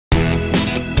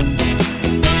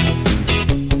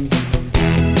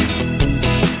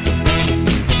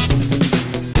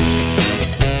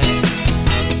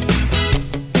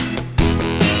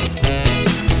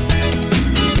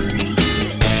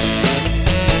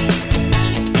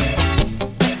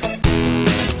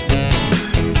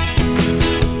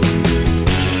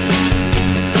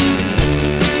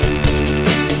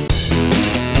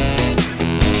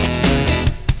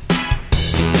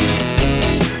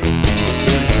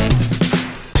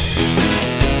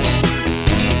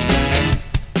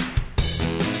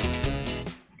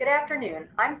afternoon.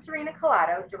 I'm Serena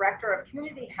Collado, Director of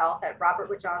Community Health at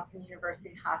RWJ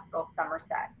University Hospital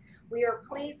Somerset. We are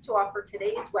pleased to offer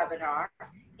today's webinar,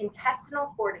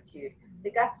 Intestinal Fortitude,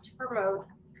 the Guts to Promote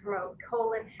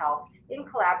Colon Health in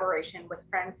collaboration with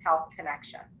Friends Health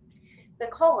Connection. The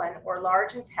colon, or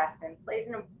large intestine, plays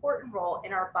an important role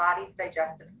in our body's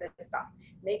digestive system,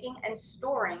 making and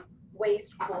storing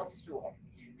waste-cooled stool.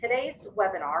 Today's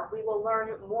webinar, we will learn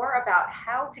more about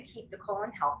how to keep the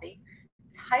colon healthy,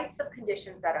 types of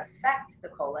conditions that affect the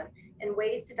colon, and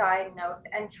ways to diagnose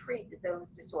and treat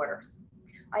those disorders.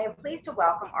 I am pleased to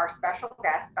welcome our special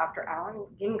guest, Dr. Alan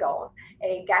Gingold,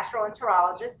 a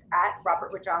gastroenterologist at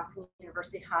RWJ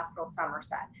University Hospital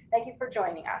Somerset. Thank you for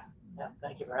joining us. Yeah,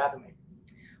 thank you for having me.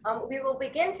 We will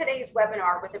begin today's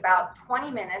webinar with about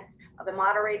 20 minutes of a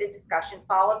moderated discussion,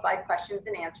 followed by questions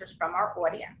and answers from our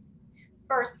audience.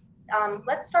 First,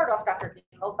 let's start off, Dr.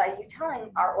 Gingold, by you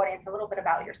telling our audience a little bit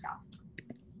about yourself.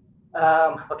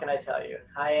 What can I tell you?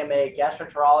 I am a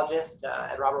gastroenterologist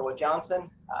at Robert Wood Johnson.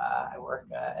 I work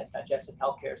at Digestive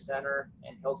Healthcare Center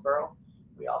in Hillsborough.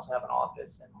 We also have an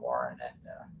office in Warren and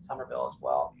Somerville as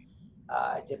well.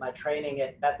 I did my training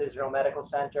at Beth Israel Medical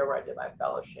Center, where I did my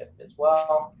fellowship as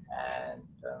well. And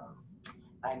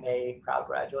I'm a proud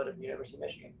graduate of the University of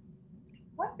Michigan.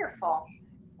 Wonderful.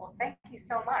 Well, thank you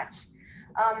so much.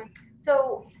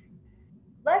 So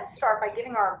let's start by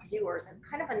giving our viewers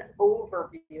kind of an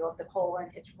overview of the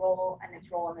colon, its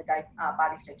role in the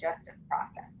body's digestive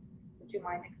process. Would you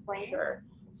mind explaining? Sure.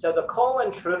 So the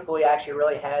colon, truthfully,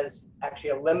 really has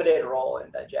a limited role in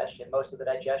digestion. Most of the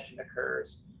digestion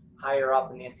occurs higher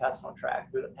up in the intestinal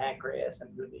tract through the pancreas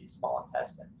and through the small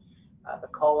intestine. The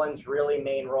colon's really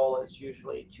main role is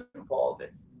usually twofold.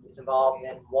 It is involved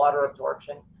in water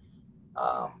absorption,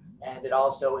 and it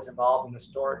also is involved in the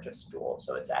storage of stool.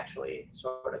 So it's actually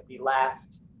sort of the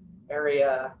last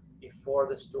area before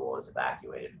the stool is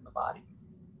evacuated from the body.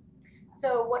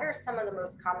 So what are some of the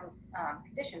most common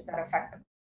conditions that affect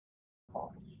the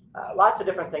colon? Lots of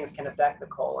different things can affect the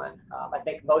colon. I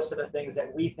think most of the things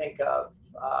that we think of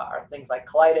are things like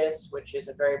colitis, which is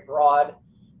a very broad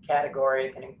category.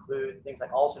 It can include things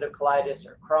like ulcerative colitis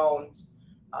or Crohn's,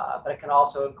 but it can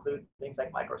also include things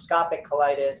like microscopic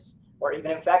colitis, or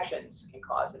even infections can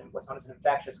cause it, what's known as an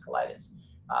infectious colitis.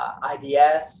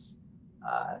 IBS,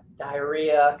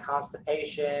 diarrhea,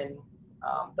 constipation,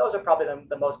 those are probably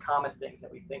the most common things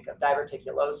that we think of.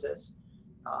 Diverticulosis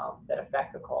that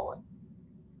affect the colon.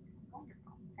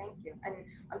 Wonderful, thank you. And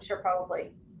I'm sure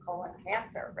probably colon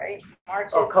cancer, right?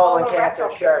 Colon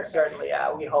cancer, sure, certainly.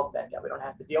 We hope that we don't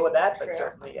have to deal with that, but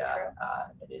certainly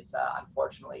it is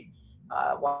unfortunately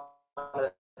one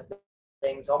of the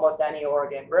things. Almost any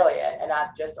organ, really, and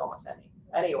not just almost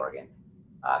any organ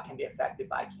can be affected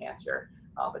by cancer,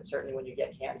 but certainly when you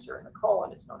get cancer in the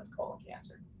colon, it's known as colon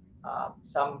cancer.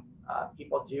 Some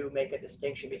people do make a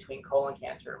distinction between colon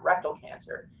cancer and rectal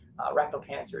cancer. Rectal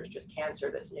cancer is just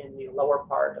cancer that's in the lower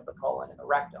part of the colon, in the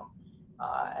rectum.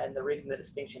 And the reason the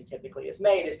distinction typically is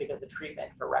made is because the treatment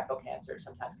for rectal cancer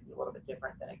sometimes can be a little bit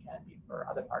different than it can be for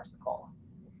other parts of the colon.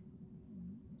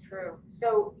 True.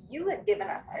 So you had given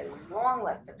us a long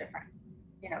list of different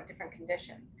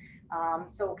conditions.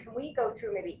 So can we go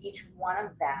through maybe each one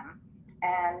of them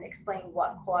and explain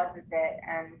what causes it?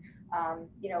 And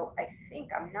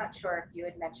I'm not sure if you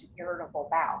had mentioned irritable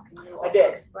bowel. Can you also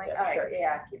explain? Yeah, all sure. right,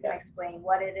 yeah, if you can explain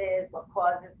what it is, what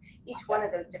causes each one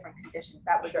of those different conditions,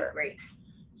 that would be great.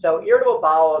 So irritable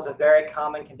bowel is a very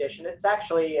common condition. It's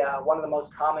actually one of the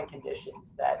most common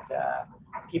conditions that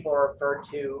people are referred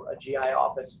to a GI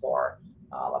office for.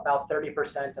 About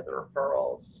 30% of the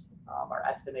referrals are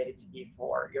estimated to be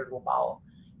for irritable bowel.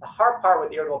 The hard part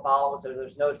with irritable bowel is that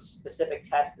there's no specific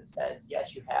test that says,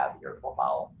 yes, you have irritable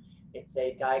bowel. It's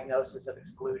a diagnosis of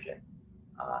exclusion.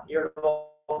 Irritable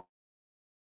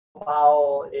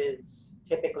bowel is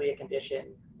typically a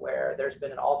condition where there's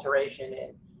been an alteration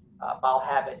in bowel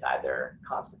habits, either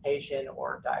constipation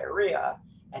or diarrhea,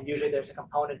 and usually there's a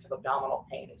component of abdominal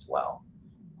pain as well.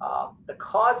 The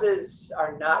causes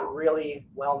are not really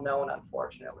well known,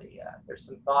 unfortunately. There's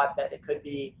some thought that it could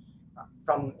be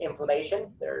from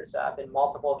inflammation. There's been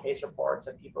multiple case reports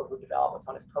of people who develop what's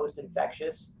known as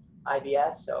post-infectious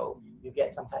IBS. So you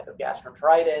get some type of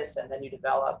gastroenteritis, and then you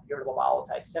develop irritable bowel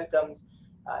type symptoms.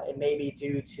 It may be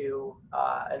due to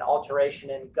an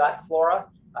alteration in gut flora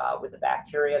with the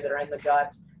bacteria that are in the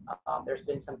gut. There's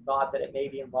been some thought that it may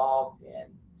be involved in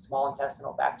small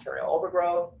intestinal bacterial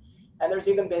overgrowth. And there's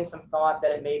even been some thought that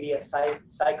it may be a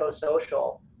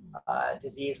psychosocial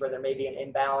disease where there may be an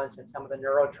imbalance in some of the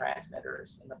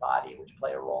neurotransmitters in the body, which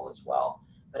play a role as well.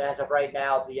 But as of right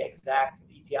now, the exact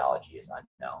etiology is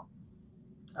unknown.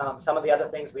 Some of the other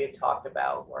things we had talked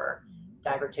about were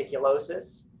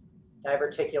diverticulosis.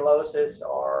 Diverticulosis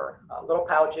are little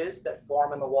pouches that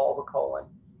form in the wall of the colon.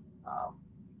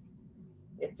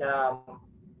 It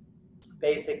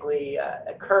basically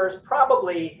occurs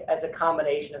probably as a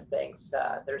combination of things.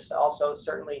 There's also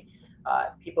certainly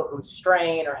people who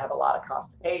strain or have a lot of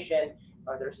constipation,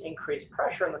 or there's increased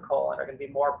pressure in the colon, are going to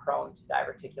be more prone to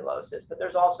diverticulosis. But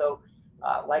there's also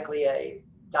likely a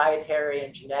dietary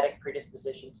and genetic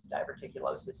predisposition to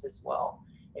diverticulosis as well.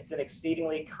 It's an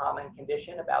exceedingly common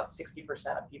condition. About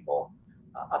 60% of people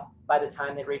up by the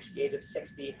time they reach the age of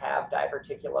 60 have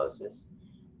diverticulosis.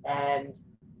 And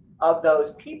of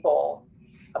those people,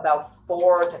 about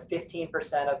 4 to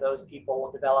 15% of those people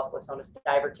will develop what's known as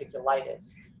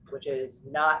diverticulitis, which is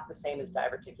not the same as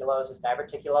diverticulosis.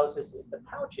 Diverticulosis is the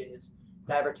pouches.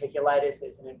 Diverticulitis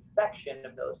is an infection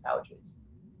of those pouches.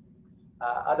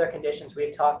 Other conditions we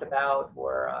had talked about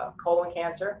were colon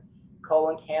cancer.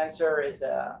 Colon cancer is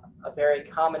a very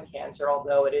common cancer,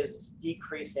 although it is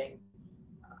decreasing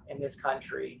in this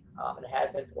country, and it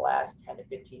has been for the last 10 to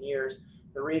 15 years.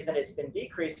 The reason it's been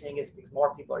decreasing is because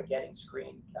more people are getting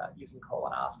screened using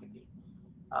colonoscopy.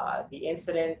 The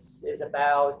incidence is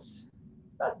about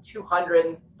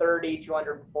 230,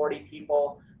 240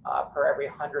 people per every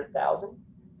 100,000.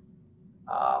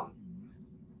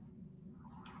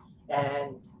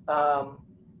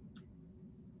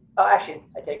 Actually,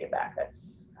 I take it back.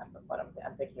 That's what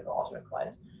I'm thinking of ulcerative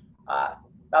colitis.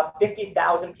 About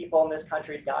 50,000 people in this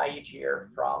country die each year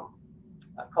from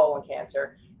colon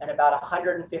cancer, and about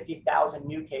 150,000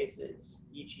 new cases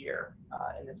each year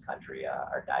in this country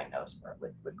are diagnosed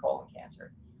with colon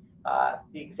cancer.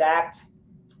 The exact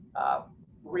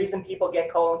reason people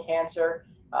get colon cancer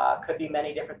could be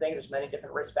many different things. There's many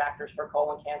different risk factors for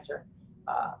colon cancer.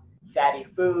 Fatty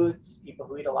foods, people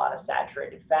who eat a lot of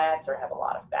saturated fats or have a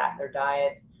lot of fat in their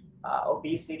diet.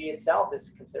 Obesity itself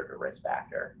is considered a risk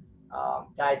factor.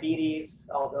 Diabetes,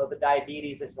 although the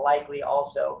diabetes is likely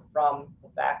also from the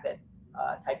fact that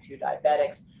type 2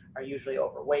 diabetics are usually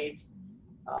overweight.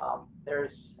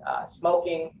 There's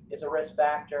smoking is a risk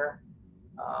factor.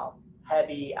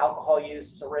 Heavy alcohol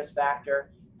use is a risk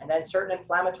factor. And then certain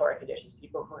inflammatory conditions,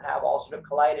 people who have ulcerative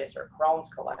colitis or Crohn's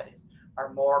colitis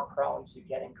are more prone to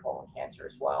getting colon cancer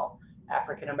as well.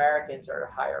 African Americans are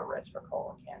at higher risk for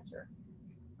colon cancer.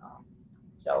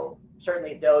 So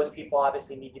certainly those people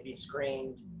obviously need to be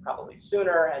screened probably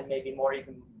sooner and maybe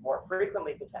even more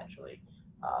frequently potentially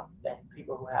than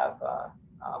people who have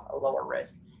a lower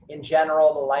risk. In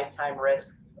general, the lifetime risk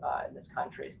in this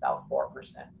country is about 4%.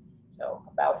 So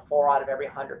about 4 out of every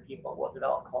 100 people will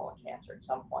develop colon cancer at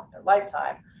some point in their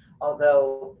lifetime,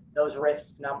 although those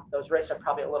risks are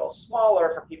probably a little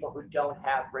smaller for people who don't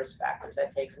have risk factors.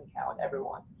 That takes into account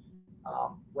everyone,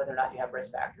 whether or not you have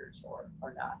risk factors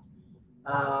or not.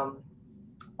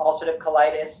 Ulcerative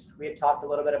colitis, we had talked a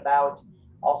little bit about.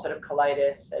 Ulcerative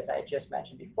colitis, as I just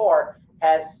mentioned before,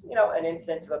 has an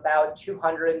incidence of about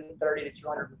 230 to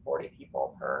 240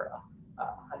 people per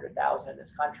 100,000 in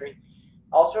this country.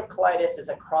 Ulcerative colitis is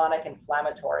a chronic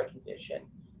inflammatory condition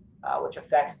which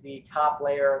affects the top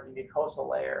layer, the mucosal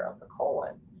layer of the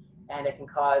colon, and it can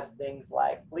cause things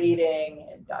like bleeding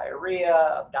and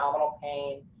diarrhea, abdominal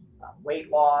pain, weight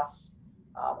loss.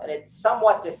 And it's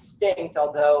somewhat distinct,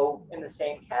 although in the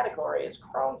same category as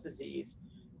Crohn's disease.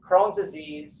 Crohn's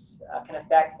disease can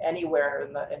affect anywhere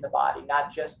in the body,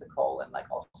 not just the colon, like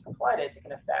ulcerative colitis. It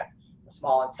can affect the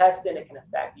small intestine. It can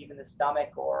affect even the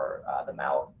stomach or the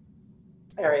mouth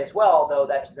area as well, though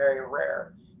that's very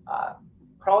rare.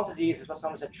 Crohn's disease is what's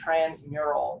known as a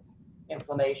transmural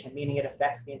inflammation, meaning it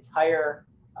affects the entire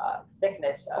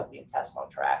thickness of the intestinal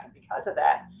tract. And because of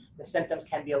that, the symptoms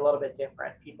can be a little bit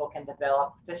different. People can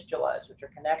develop fistulas, which are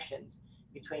connections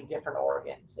between different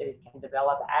organs. It can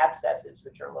develop abscesses,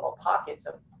 which are little pockets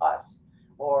of pus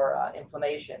or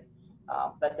inflammation.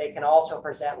 But they can also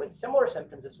present with similar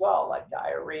symptoms as well, like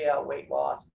diarrhea, weight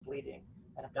loss, bleeding,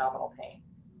 and abdominal pain.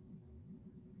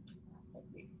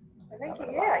 I think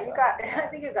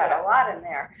you got a lot in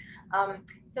there.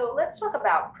 So let's talk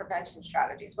about prevention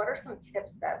strategies. What are some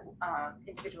tips that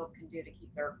individuals can do to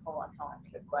keep their colon healthy? That's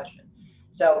a good question.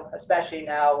 So especially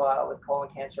now with Colon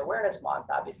Cancer Awareness Month,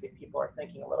 obviously people are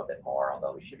thinking a little bit more,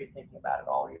 although we should be thinking about it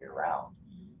all year round.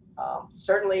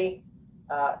 Certainly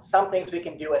some things we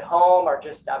can do at home are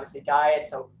just obviously diet.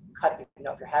 So cut,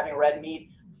 if you're having red meat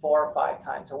 4 or 5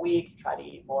 times a week, try to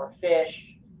eat more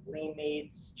fish, lean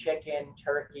meats, chicken,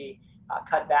 turkey,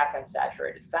 cut back on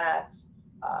saturated fats.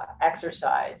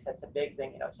 Exercise, that's a big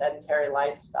thing, sedentary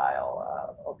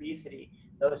lifestyle, obesity,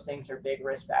 those things are big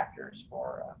risk factors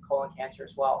for colon cancer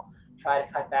as well. Try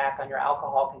to cut back on your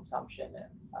alcohol consumption.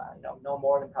 no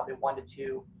more than probably 1 to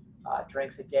 2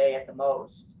 drinks a day at the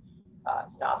most.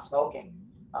 Stop smoking.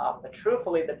 But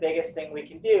truthfully, the biggest thing we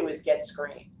can do is get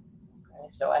screened. Okay?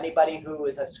 So anybody who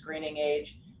is of screening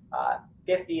age,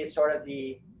 50 is sort of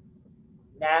the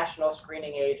national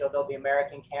screening age, although the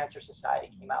American Cancer Society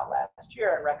came out last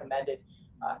year and recommended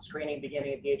screening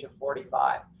beginning at the age of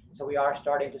 45. So we are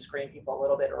starting to screen people a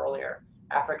little bit earlier.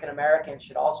 African Americans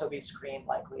should also be screened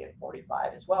likely at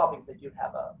 45 as well, because they do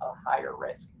have a higher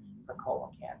risk for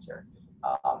colon cancer.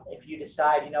 If you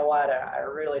decide, you know what, I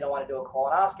really don't want to do a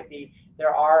colonoscopy,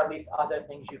 there are at least other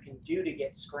things you can do to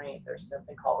get screened. There's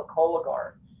something called the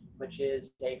Cologuard, which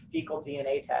is a fecal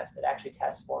DNA test. It actually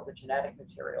tests for the genetic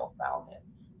material found in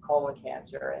colon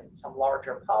cancer and some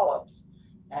larger polyps.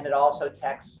 And it also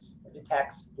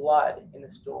detects blood in the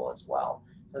stool as well,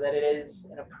 so that it is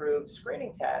an approved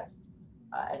screening test.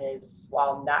 And is,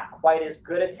 while not quite as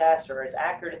good a test or as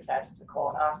accurate a test as a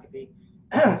colonoscopy,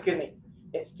 excuse me,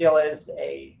 it still is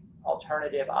a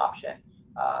alternative option.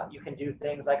 You can do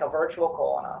things like a virtual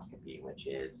colonoscopy, which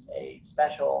is a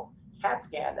special CAT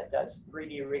scan that does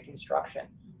 3D reconstruction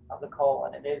of the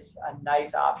colon. It is a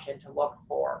nice option to look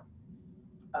for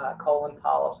colon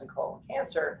polyps and colon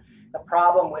cancer. The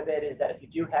problem with it is that if you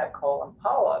do have colon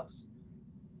polyps,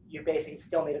 you basically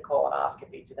still need a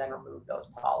colonoscopy to then remove those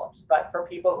polyps. But for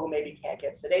people who maybe can't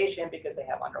get sedation because they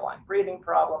have underlying breathing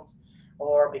problems,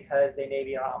 or because they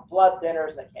maybe are on blood thinners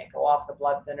and they can't go off the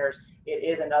blood thinners, it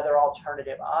is another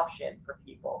alternative option for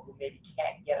people who maybe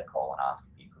can't get a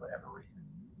colonoscopy for whatever reason.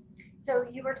 So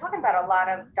you were talking about a lot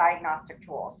of diagnostic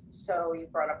tools. So you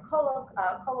brought up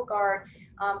Cologuard.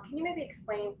 Can you maybe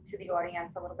explain to the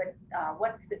audience a little bit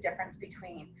what's the difference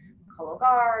between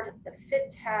Cologuard, the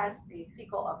FIT test, the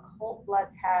fecal occult blood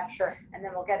test, Sure. And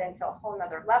then we'll get into a whole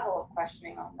nother level of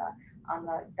questioning on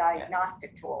the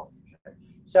diagnostic tools. Sure.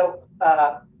 So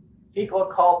fecal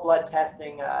occult blood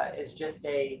testing is just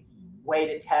a way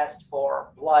to test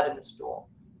for blood in the stool.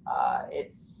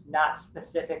 It's not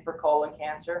specific for colon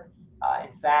cancer.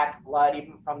 In fact, blood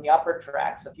even from the upper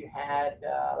tract. So if you had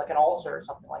like an ulcer or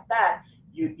something like that,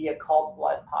 you'd be occult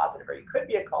blood positive, or you could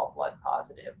be occult blood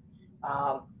positive.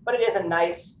 But it is a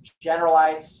nice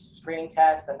generalized screening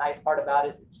test. The nice part about it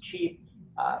is it's cheap,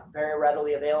 very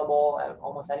readily available.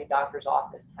 Almost any doctor's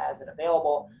office has it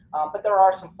available. But there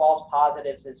are some false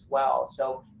positives as well.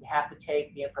 So you have to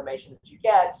take the information that you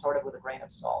get sort of with a grain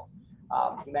of salt.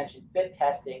 You mentioned FIT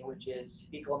testing, which is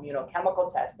fecal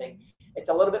immunochemical testing. It's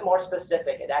a little bit more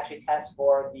specific. It actually tests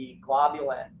for the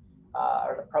globulin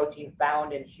or the protein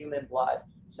found in human blood.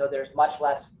 So there's much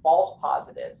less false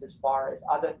positives as far as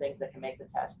other things that can make the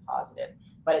test positive.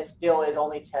 But it still is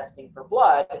only testing for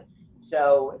blood.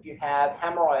 So if you have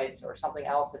hemorrhoids or something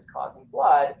else that's causing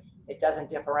blood, it doesn't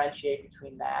differentiate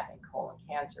between that and colon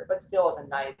cancer, but still is a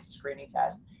nice screening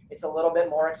test. It's a little bit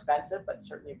more expensive, but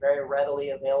certainly very readily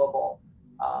available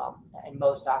in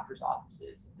most doctors'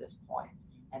 offices at this point.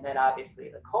 And then obviously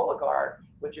the Cologuard,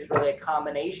 which is really a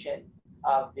combination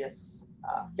of this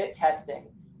FIT testing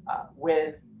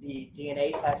with the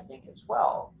DNA testing as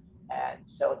well. And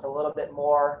so it's a little bit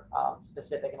more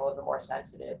specific and a little bit more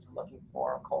sensitive to looking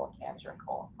for colon cancer and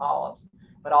colon polyps,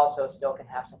 but also still can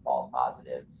have some false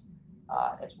positives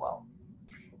as well.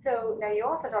 So now you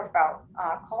also talked about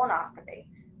colonoscopy.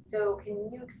 So can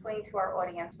you explain to our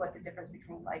audience what the difference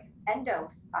between like an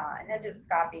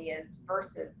endoscopy is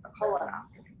versus a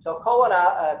colonoscopy? So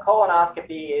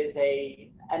colonoscopy is a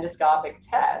endoscopic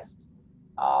test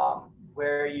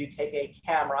where you take a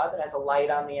camera that has a light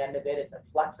on the end of it. It's a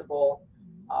flexible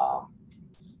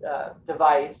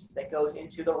device that goes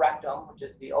into the rectum, which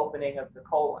is the opening of the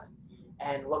colon,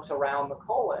 and looks around the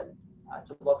colon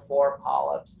to look for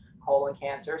polyps, colon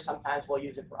cancer. Sometimes we'll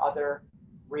use it for other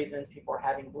reasons. People are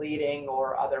having bleeding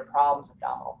or other problems,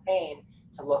 abdominal pain,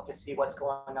 to look to see what's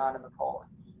going on in the colon.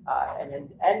 And an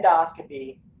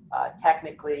endoscopy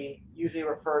technically usually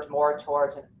refers more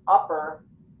towards an upper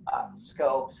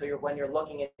scope. So when you're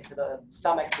looking into the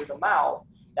stomach through the mouth,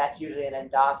 that's usually an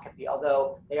endoscopy,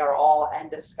 although they are all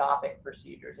endoscopic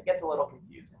procedures. It gets a little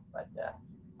confusing, but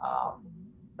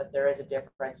there is a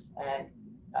difference, and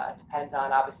depends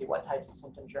on obviously what types of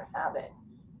symptoms you're having,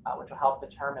 which will help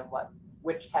determine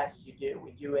which tests you do.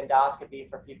 We do endoscopy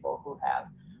for people who have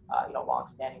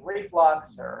long-standing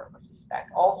reflux or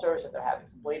suspect ulcers, if they're having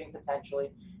some bleeding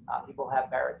potentially. People who have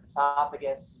Barrett's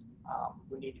esophagus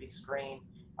who need to be screened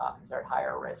because they're at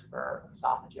higher risk for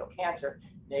esophageal cancer.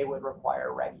 They would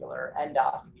require regular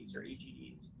endoscopies or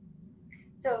EGDs.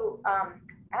 So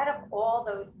out of all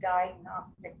those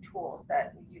diagnostic tools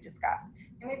that you discussed,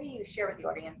 and maybe you share with the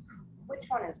audience, which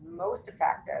one is most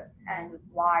effective and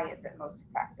why is it most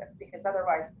effective? Because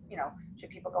otherwise, should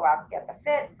people go out and get the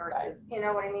fit versus, you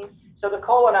know what I mean? So the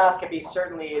colonoscopy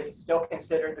certainly is still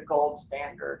considered the gold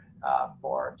standard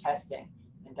for testing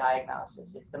and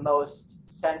diagnosis. It's the most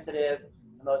sensitive,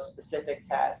 the most specific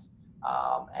test,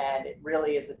 and it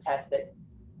really is a test that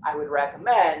I would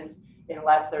recommend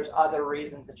unless there's other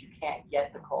reasons that you can't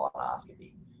get the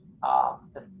colonoscopy.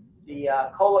 The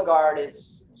Cologuard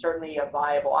is certainly a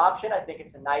viable option. I think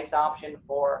it's a nice option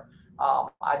for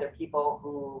either people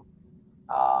who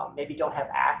maybe don't have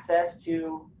access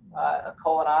to a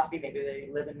colonoscopy. Maybe they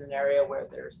live in an area where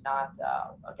there's not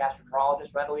a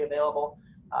gastroenterologist readily available.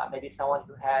 Maybe someone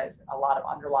who has a lot of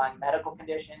underlying medical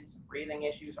conditions, breathing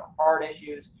issues or heart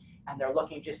issues, and they're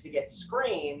looking just to get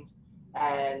screened.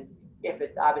 And if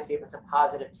it's a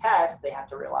positive test, they have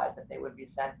to realize that they would be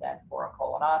sent then for a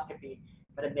colonoscopy,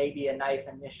 but it may be a nice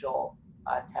initial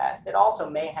test. It also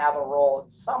may have a role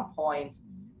at some point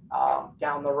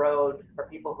down the road for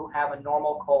people who have a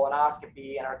normal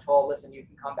colonoscopy and are told, listen, you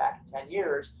can come back in 10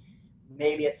 years.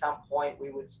 Maybe at some point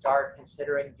we would start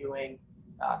considering doing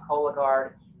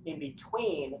Cologuard in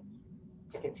between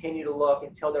to continue to look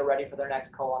until they're ready for their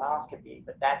next colonoscopy.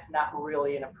 But that's not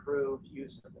really an approved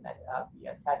use of the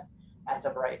test as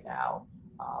of right now.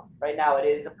 Right now it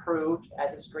is approved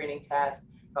as a screening test,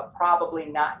 but probably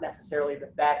not necessarily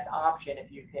the best option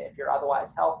if you're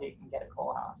otherwise healthy, you can get a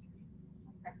colonoscopy.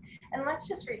 Okay. And let's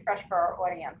just refresh for our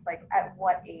audience, like at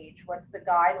what age, what's the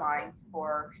guidelines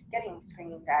for getting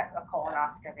screened at a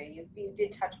colonoscopy? You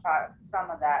did touch about some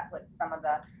of that with some of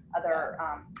the other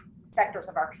sectors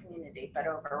of our community, but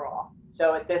overall.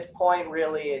 So at this point,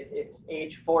 really, it's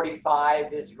age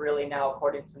 45 is really now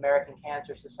according to the American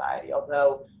Cancer Society,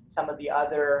 although some of the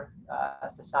other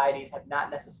societies have not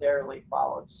necessarily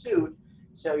followed suit.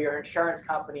 So your insurance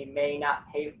company may not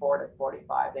pay for it at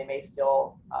 45. They may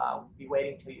still be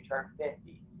waiting till you turn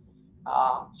 50.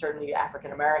 Certainly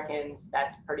African Americans,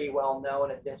 that's pretty well known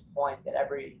at this point that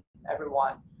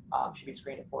everyone should be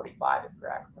screened at 45 if you're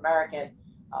African American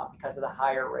because of the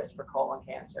higher risk for colon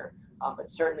cancer.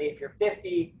 But certainly if you're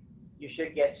 50, you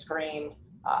should get screened.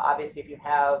 Obviously, if you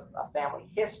have a family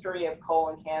history of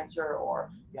colon cancer,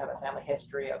 or you have a family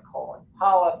history of colon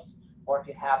polyps, or if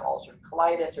you have ulcerative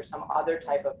colitis or some other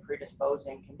type of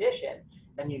predisposing condition,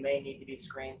 then you may need to be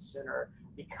screened sooner.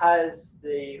 Because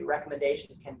the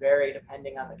recommendations can vary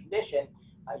depending on the condition,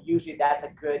 usually that's a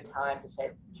good time to say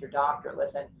to your doctor,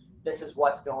 listen, this is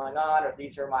what's going on, or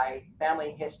these are my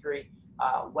family history.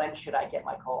 When should I get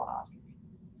my colonoscopy?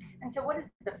 And so what is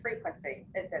the frequency?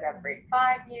 Is it every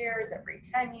 5 years, every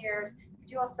 10 years? Could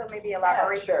you also maybe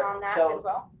elaborate on that as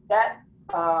well? That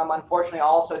unfortunately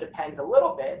also depends a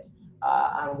little bit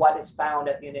on what is found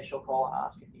at the initial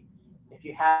colonoscopy. If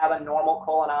you have a normal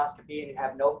colonoscopy and you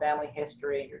have no family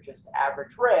history and you're just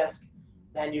average risk,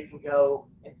 then you can go,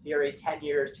 in theory, 10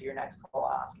 years to your next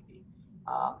colonoscopy.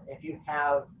 If you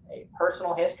have a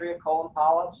personal history of colon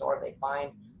polyps, or they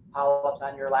find polyps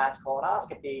on your last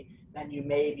colonoscopy, then you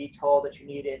may be told that you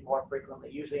need it more frequently,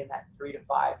 usually in that 3 to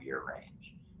 5 year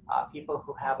range. People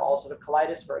who have ulcerative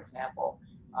colitis, for example,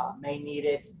 may need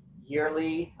it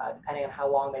yearly, depending on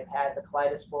how long they've had the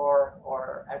colitis for,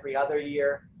 or every other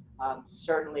year.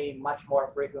 Certainly much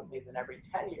more frequently than every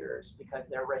 10 years because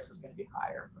their risk is going to be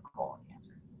higher for colon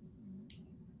cancer.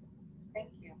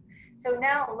 Thank you. So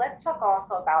now let's talk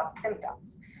also about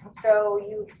symptoms. So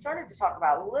you started to talk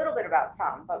about a little bit about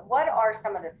some, but what are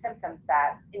some of the symptoms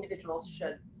that individuals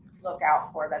should look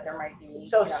out for that there might be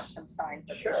some signs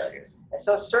of issues?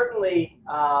 So certainly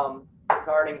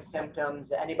regarding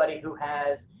symptoms, anybody who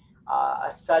has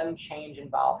a sudden change in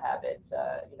bowel habits,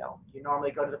 you normally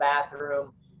go to the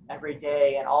bathroom every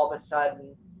day and all of a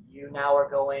sudden you now are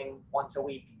going once a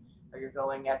week, or you're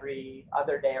going every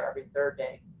other day or every third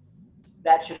day.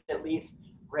 That should at least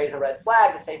raise a red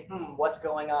flag to say, what's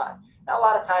going on? Now, a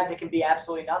lot of times it can be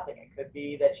absolutely nothing. It could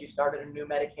be that you started a new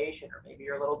medication, or maybe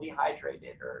you're a little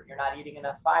dehydrated, or you're not eating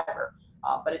enough fiber.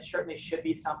 But it certainly should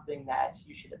be something that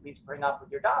you should at least bring up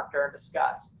with your doctor and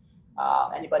discuss.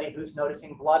 Anybody who's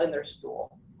noticing blood in their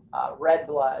stool, red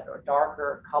blood or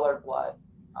darker colored blood,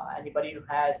 anybody who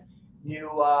has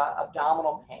new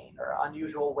abdominal pain or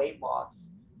unusual weight loss,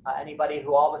 anybody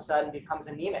who all of a sudden becomes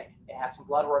anemic. They have some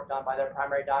blood work done by their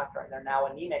primary doctor and they're now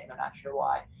anemic and they're not sure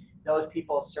why. Those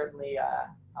people certainly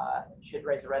should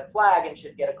raise a red flag and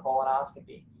should get a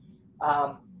colonoscopy.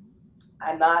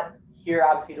 I'm not here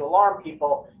obviously to alarm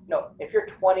people. If you're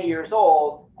 20 years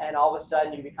old and all of a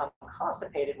sudden you become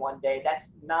constipated one day,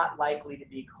 that's not likely to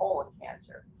be colon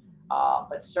cancer.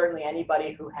 But certainly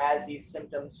anybody who has these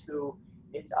symptoms who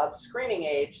is of screening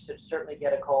age should certainly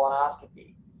get a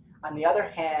colonoscopy. On the other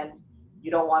hand, you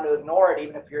don't want to ignore it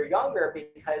even if you're younger,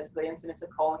 because the incidence of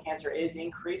colon cancer is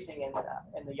increasing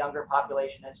in the younger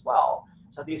population as well.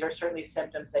 So these are certainly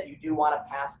symptoms that you do want to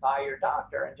pass by your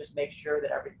doctor and just make sure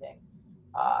that everything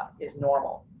is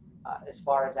normal as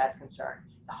far as that's concerned.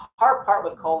 The hard part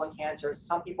with colon cancer is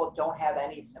some people don't have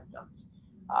any symptoms.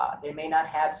 They may not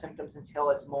have symptoms until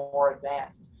it's more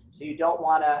advanced. So you don't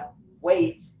want to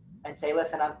wait and say,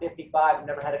 listen, I'm 55, I've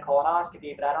never had a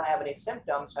colonoscopy, but I don't have any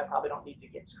symptoms, so I probably don't need to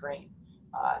get screened.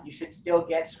 You should still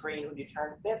get screened when you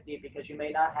turn 50 because you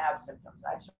may not have symptoms.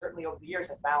 I certainly over the years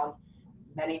have found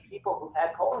many people who've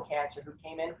had colon cancer who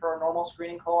came in for a normal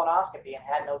screening colonoscopy and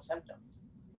had no symptoms.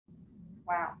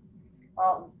 Wow.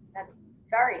 Well, that's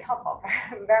very helpful.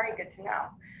 Very good to know.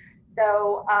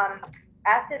 So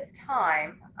at this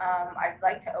time, I'd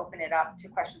like to open it up to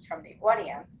questions from the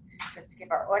audience, just to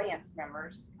give our audience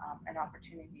members an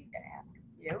opportunity to ask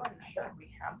you. And sure, we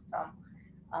have some.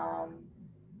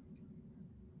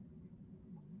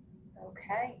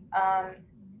 Okay.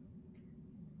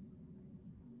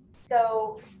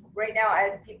 So right now,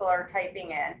 as people are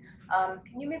typing in,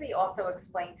 can you maybe also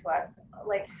explain to us,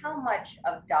 like, how much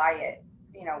of diet,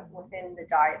 within the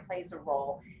diet plays a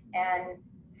role, and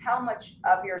how much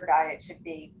of your diet should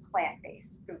be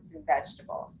plant-based, fruits and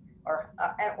vegetables, or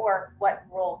what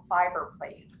role fiber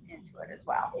plays into it as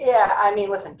well? Yeah, I mean,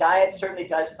 listen, diet certainly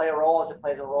does play a role, as it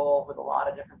plays a role with a lot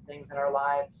of different things in our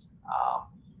lives.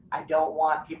 I don't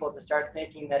want people to start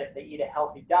thinking that if they eat a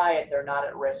healthy diet, they're not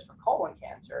at risk for colon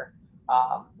cancer.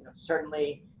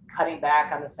 Certainly cutting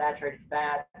back on the saturated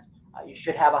fats, you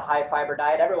should have a high fiber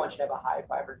diet. Everyone should have a high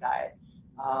fiber diet.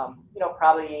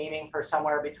 Probably aiming for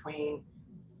somewhere between,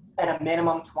 at a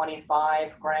minimum,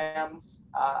 25 grams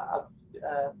of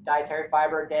dietary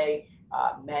fiber a day.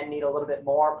 Men need a little bit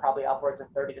more, probably upwards of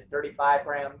 30 to 35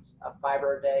 grams of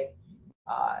fiber a day.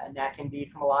 And that can be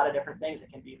from a lot of different things. It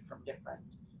can be from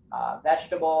different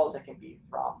vegetables. It can be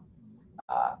from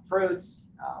fruits.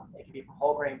 It can be from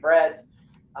whole grain breads.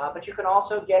 But you can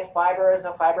also get fiber as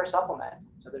a fiber supplement.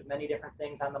 So there's many different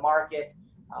things on the market.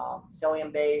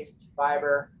 Psyllium-based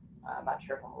fiber. I'm not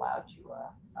sure if I'm allowed to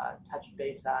touch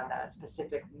base on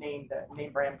specific name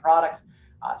brand products.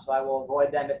 So I will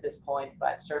avoid them at this point.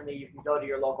 But certainly you can go to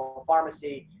your local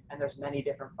pharmacy, and there's many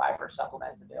different fiber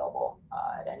supplements available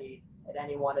at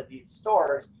any one of these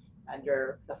stores. And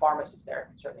the pharmacist there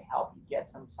can certainly help you get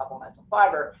some supplemental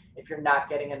fiber if you're not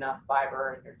getting enough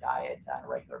fiber in your diet on a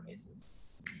regular basis.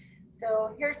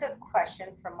 So here's a question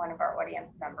from one of our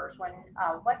audience members.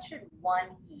 What should one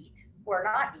eat or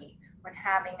not eat when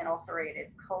having an ulcerated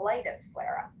colitis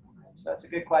flare-up? So that's a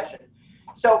good question.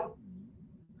 So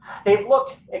they've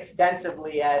looked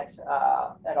extensively at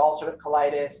ulcerative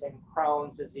colitis and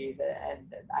Crohn's disease,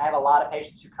 and I have a lot of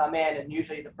patients who come in, and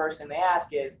usually the first thing they ask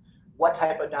is, what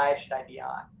type of diet should I be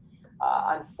on?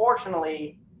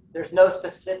 Unfortunately, there's no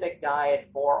specific diet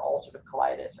for ulcerative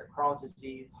colitis or Crohn's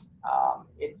disease.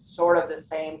 It's sort of the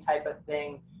same type of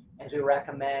thing as we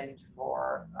recommend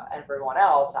for everyone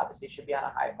else. Obviously, you should be on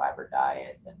a high fiber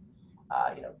diet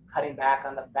and cutting back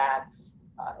on the fats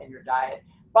in your diet.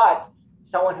 But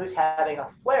someone who's having a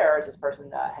flare, as this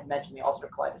person had mentioned, the ulcerative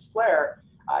colitis flare,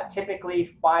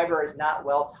 typically fiber is not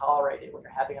well tolerated when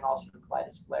you're having an ulcerative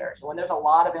colitis flare. So when there's a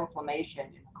lot of inflammation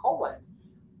in the colon,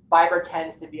 fiber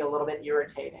tends to be a little bit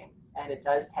irritating, and it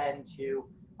does tend to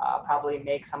probably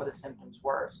make some of the symptoms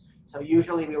worse. So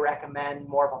usually we recommend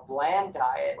more of a bland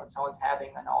diet when someone's having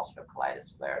an ulcerative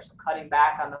colitis flare. So cutting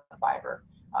back on the fiber,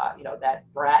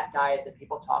 that brat diet that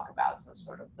people talk about. So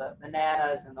sort of the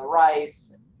bananas and the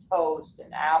rice and toast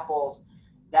and apples,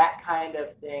 that kind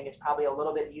of thing is probably a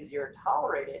little bit easier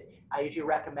tolerated. I usually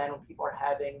recommend when people are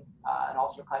having an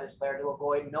ulcerative colitis flare to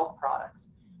avoid milk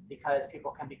products, because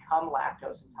people can become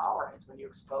lactose intolerant when you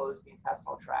expose the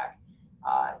intestinal tract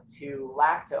to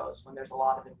lactose when there's a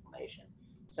lot of inflammation.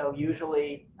 So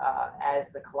usually as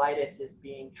the colitis is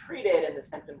being treated and the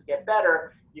symptoms get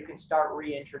better, you can start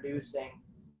reintroducing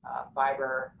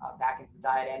fiber back into the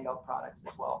diet and milk products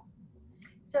as well.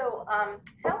 So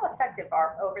how effective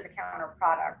are over-the-counter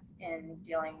products in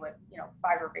dealing with,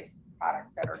 fiber-based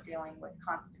products that are dealing with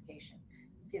constipation?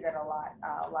 I see that a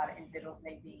lot of individuals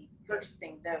may be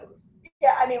purchasing those.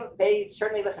 Yeah, I mean, they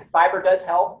certainly, listen, fiber does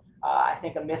help. I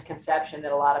think a misconception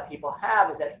that a lot of people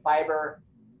have is that fiber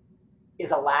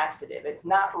is a laxative. It's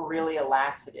not really a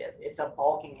laxative. It's a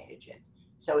bulking agent.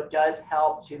 So it does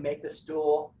help to make the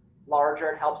stool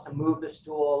larger. It helps to move the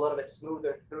stool a little bit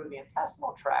smoother through the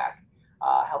intestinal tract.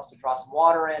 Helps to draw some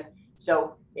water in.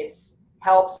 So it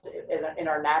helps in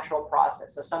our natural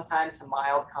process. So sometimes some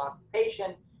mild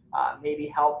constipation may be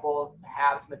helpful to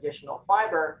have some additional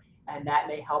fiber. and that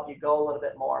may help you go a little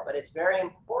bit more. But it's very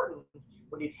important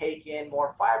when you take in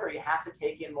more fiber, you have to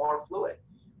take in more fluid.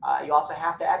 You also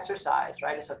have to exercise,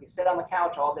 right? So if you sit on the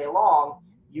couch all day long,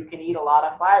 you can eat a lot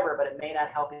of fiber, but it may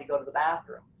not help you go to the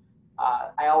bathroom.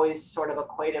 I always sort of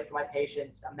equate it for my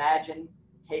patients. Imagine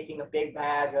taking a big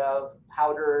bag of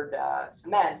powdered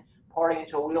cement, pouring it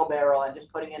into a wheelbarrow, and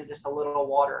just putting in just a little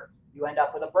water. You end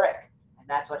up with a brick. And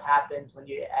that's what happens when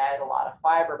you add a lot of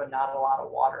fiber, but not a lot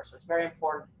of water. So it's very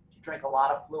important to drink a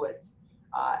lot of fluids.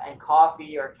 And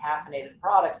coffee or caffeinated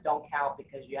products don't count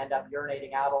because you end up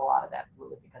urinating out a lot of that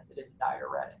fluid because it is a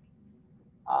diuretic.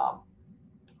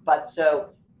 But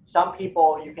so some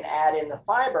people, you can add in the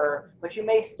fiber, but you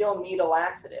may still need a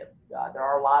laxative. There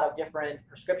are a lot of different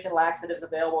prescription laxatives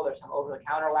available. There's some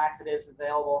over-the-counter laxatives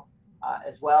available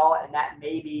as well, and that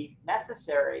may be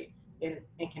necessary in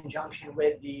conjunction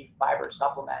with the fiber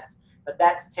supplements. But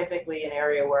that's typically an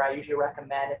area where I usually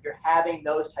recommend if you're having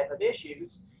those type of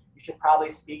issues, you should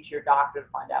probably speak to your doctor to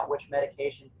find out which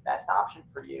medication is the best option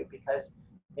for you, because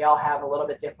they all have a little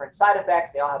bit different side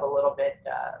effects. They all have a little bit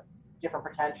different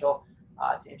potential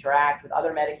to interact with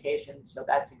other medications. So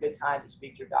that's a good time to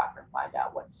speak to your doctor and find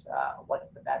out what's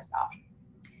the best option.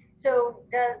 So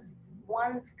does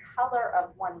one's color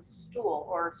of one's stool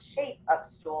or shape of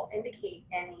stool indicate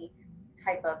any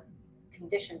type of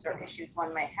conditions or issues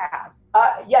one may have?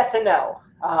 Yes and no.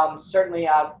 Certainly,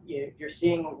 if you're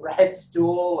seeing red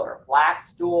stool or black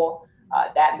stool,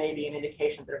 that may be an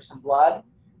indication that there's some blood.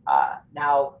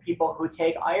 Now, people who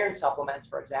take iron supplements,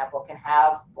 for example, can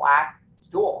have black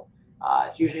stool.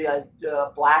 It's usually a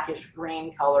blackish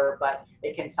green color, but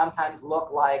it can sometimes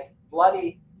look like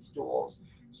bloody stools.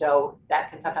 So that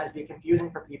can sometimes be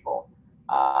confusing for people.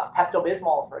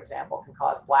 Pepto-Bismol, for example, can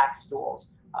cause black stools.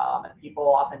 And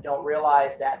people often don't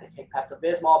realize that they take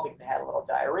Pepto-Bismol because they had a little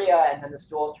diarrhea, and then the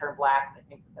stools turn black and they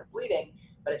think that they're bleeding,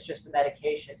 but it's just the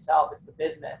medication itself. It's the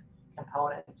bismuth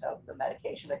component of the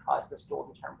medication that causes the stool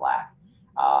to turn black.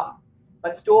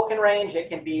 But stool can range. It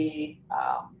can be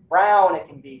brown, it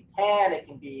can be tan, it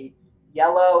can be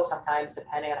yellow, sometimes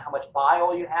depending on how much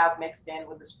bile you have mixed in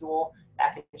with the stool.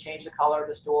 That can change the color of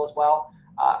the stool as well.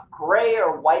 Gray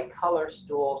or white color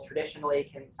stools traditionally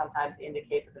can sometimes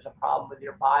indicate that there's a problem with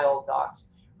your bile ducts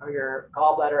or your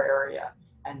gallbladder area.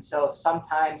 And so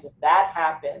sometimes if that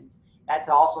happens, that's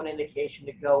also an indication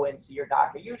to go and see your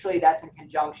doctor. Usually that's in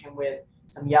conjunction with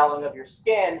some yellowing of your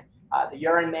skin. The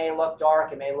urine may look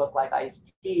dark, it may look like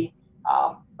iced tea.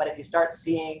 But if you start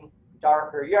seeing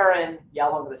darker urine,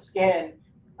 yellowing of the skin,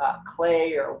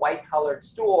 clay or white colored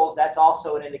stools, that's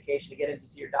also an indication to get in to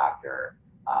see your doctor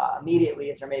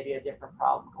immediately, as there may be a different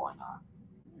problem going on.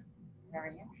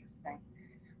 Very interesting.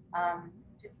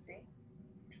 Just see.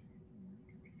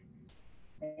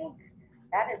 I think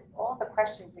that is all the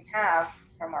questions we have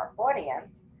from our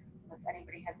audience, unless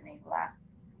anybody has any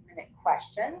last minute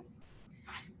questions.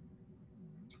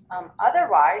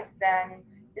 Otherwise, then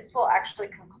this will actually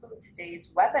conclude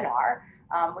today's webinar.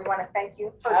 We want to thank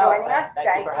you for joining us.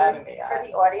 Thank you for having me. For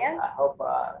the audience. I hope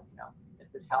that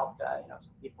this helped.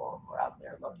 Some people who are out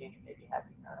there looking and maybe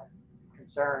having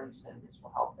concerns, and this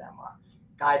will help them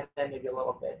guide them maybe a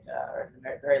little bit, or at the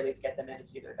very least get them in to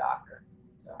see their doctor.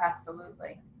 So.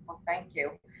 Absolutely. Well, thank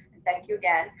you. And thank you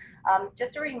again.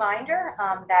 Just a reminder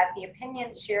that the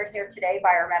opinions shared here today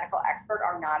by our medical expert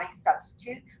are not a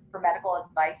substitute for medical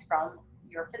advice from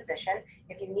your physician.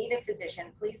 If you need a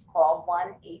physician, please call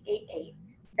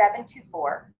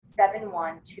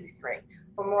 1-888-724-7123.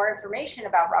 For more information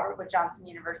about Robert Wood Johnson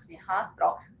University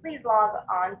Hospital, please log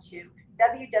on to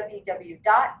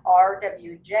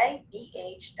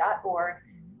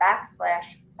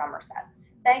www.rwjbh.org/Somerset.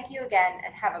 Thank you again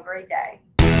and have a great day.